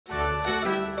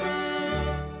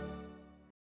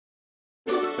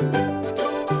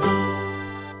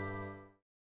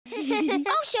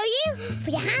you.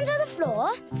 Put your hands on the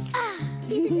floor.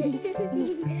 I'm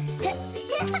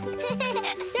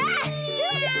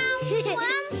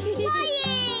flying.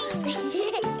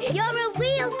 You're a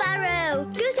wheelbarrow.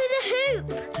 Go to the hoop.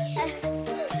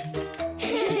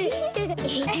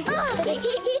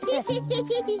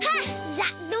 Ha!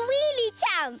 Zach the wheelie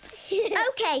champ.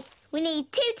 OK, we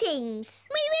need 2 teams.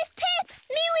 Me with Pip.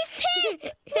 Me with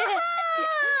Pip.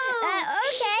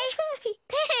 OK.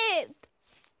 Pip.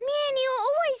 Me and you are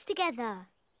always together.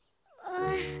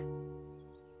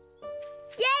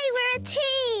 Yay, we're a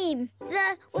team.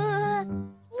 The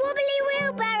Wobbly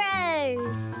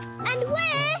Wheelbarrows. And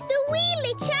we're the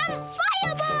Wheelie Champ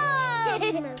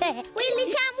Firebombs. Wheelie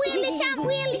Champ, Wheelie Champ,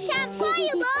 Wheelie Champ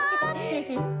Firebombs.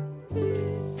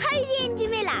 Posy and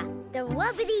Jamila, the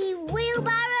Wobbly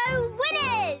Wheelbarrow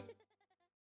winners.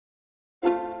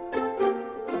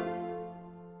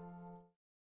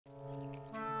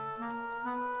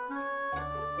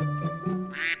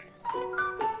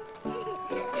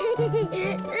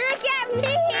 Look at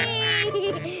me!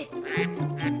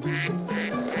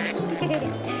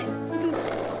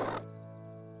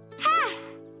 Ha!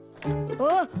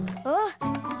 Oh!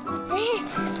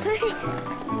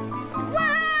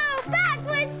 Wow!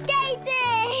 Backward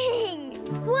skating!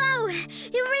 Whoa!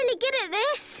 You're really good at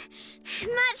this.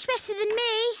 Much better than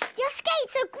me. Your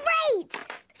skates are great!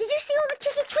 Did you see all the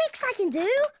tricky tricks I can do?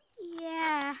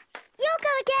 Yeah. You'll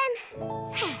go again.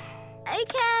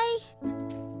 OK.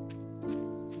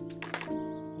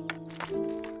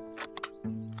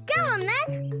 Go on,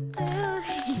 then.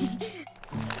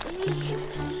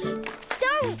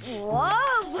 Don't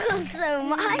wobble so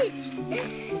much.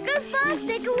 Go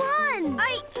faster, go on. I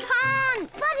can't.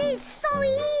 But it's so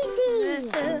easy.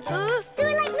 Do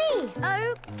it like me.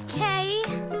 OK.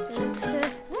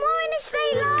 More in a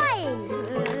straight line.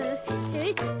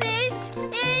 This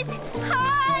is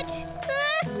hard.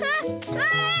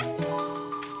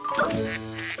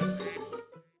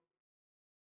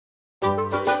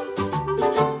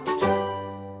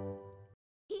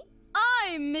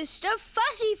 I'm Mr.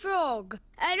 Fuzzy Frog,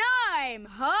 and I'm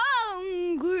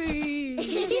hungry.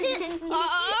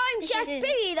 I'm Chef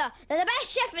Piggy, the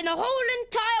best chef in the whole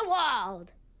entire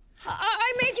world.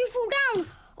 I made you fall down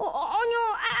on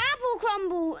your apple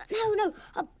crumble. No,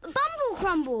 a bumble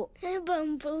crumble. A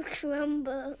bumble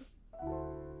crumble.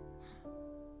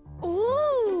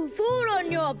 Oh, fall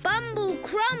on your bumble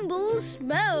crumble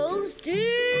smells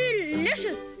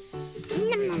delicious.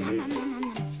 Nom, nom, nom, nom, nom,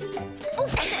 nom.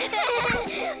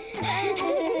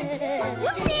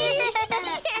 Whoopsie!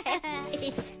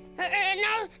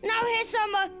 now here's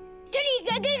some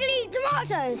giggly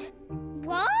tomatoes.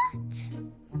 What?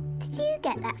 Did you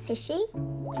get that, Fishy?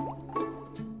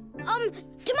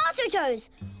 Tomato toes.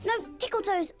 No, tickle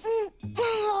toes.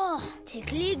 Oh,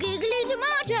 tickly giggly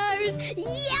tomatoes.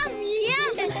 Yum,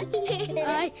 yum.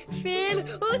 I feel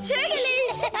all tickly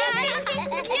and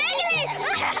giggly.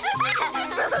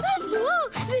 Whoa,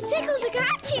 the tickles are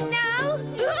catching now.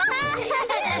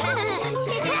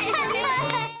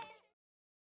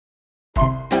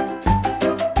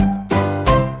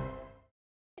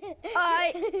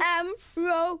 I am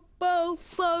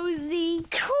Posy.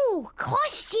 Cool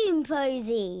costume,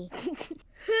 Posy.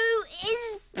 Who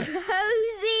is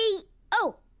Posy?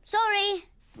 Oh, sorry.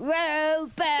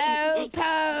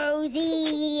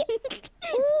 Posy.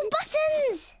 Ooh,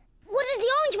 buttons. What does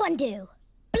the orange one do?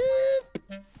 Boop.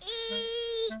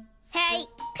 Hey,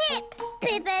 Pip.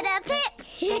 Pip and a Pip.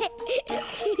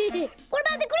 What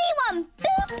about the green one?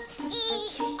 Boop.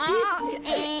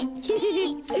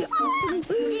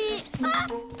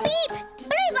 Beep.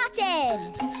 Blue button.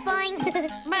 Boing.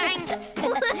 Bang.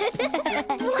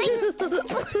 Boing.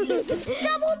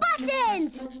 Double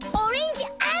buttons. Orange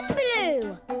and blue.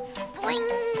 Boing.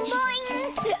 Boing.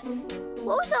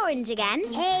 What was orange again?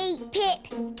 Hey, Pip.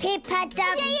 Pip had a...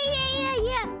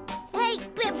 Yeah. Hey,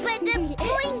 Pip had a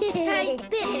boing. Hey,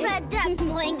 Pip had a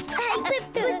boing. Hey,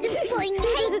 Pip had a boing.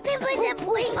 Hey, Pip had a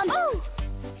boing. Oh!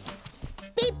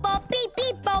 Beep, bop, beep,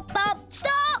 beep, bop, bop.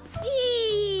 Stop!